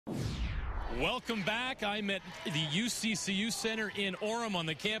Welcome back. I'm at the UCCU Center in Orem on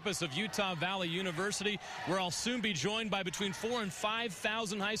the campus of Utah Valley University, where I'll soon be joined by between 4,000 and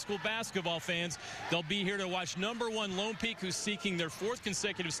 5,000 high school basketball fans. They'll be here to watch #1 Lone Peak, who's seeking their 4th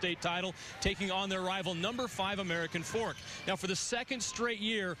consecutive state title, taking on their rival #5 American Fork. Now, for the 2nd straight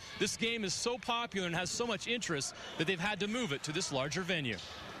year, this game is so popular and has so much interest that they've had to move it to this larger venue.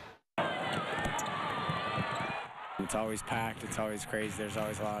 It's always packed. It's always crazy. There's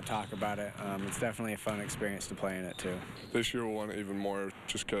always a lot of talk about it. It's definitely a fun experience to play in it, too. This year we'll want it even more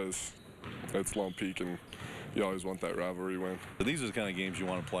just because it's Lone Peak and you always want that rivalry win. These are the kind of games you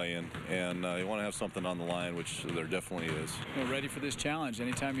want to play in, and you want to have something on the line, which there definitely is. Ready for this challenge.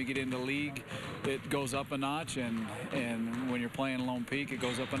 Anytime you get into the league, it goes up a notch, and when you're playing Lone Peak, it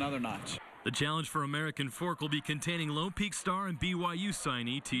goes up another notch. The challenge for American Fork will be containing Lone Peak star and BYU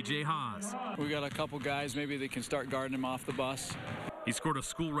signee TJ Haas. We got a couple guys, maybe they can start guarding him off the bus. He scored a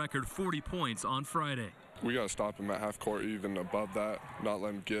school record 40 points on Friday. We got to stop him at half court, even above that, not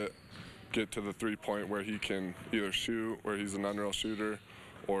let him get to the three-point where he can either shoot, where he's an unreal shooter,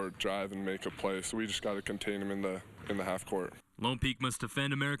 or drive and make a play. So we just got to contain him in the half court. Lone Peak must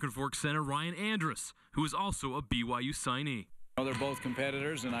defend American Fork center Ryan Andrus, who is also a BYU signee. They're both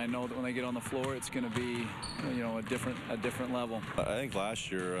competitors, and I know that when they get on the floor, it's going to be, a different level. I think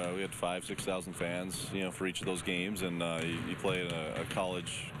last year we had 5,000 to 6,000 fans, for each of those games, and you play in a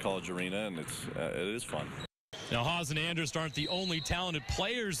college arena, and it is fun. Now, Haas and Andrus aren't the only talented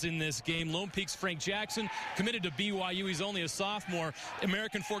players in this game. Lone Peak's Frank Jackson committed to BYU. He's only a sophomore.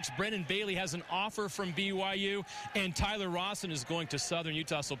 American Fork's Brendan Bailey has an offer from BYU, and Tyler Rawson is going to Southern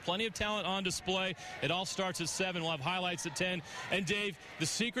Utah. So plenty of talent on display. It all starts at 7. We'll have highlights at 10. And, Dave, the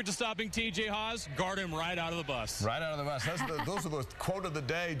secret to stopping TJ Haas, guard him right out of the bus. Right out of the bus. Those are the quote of the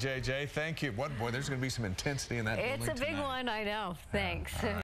day, JJ. Thank you. Boy, there's going to be some intensity in that building It's a big tonight. one, I know. Thanks.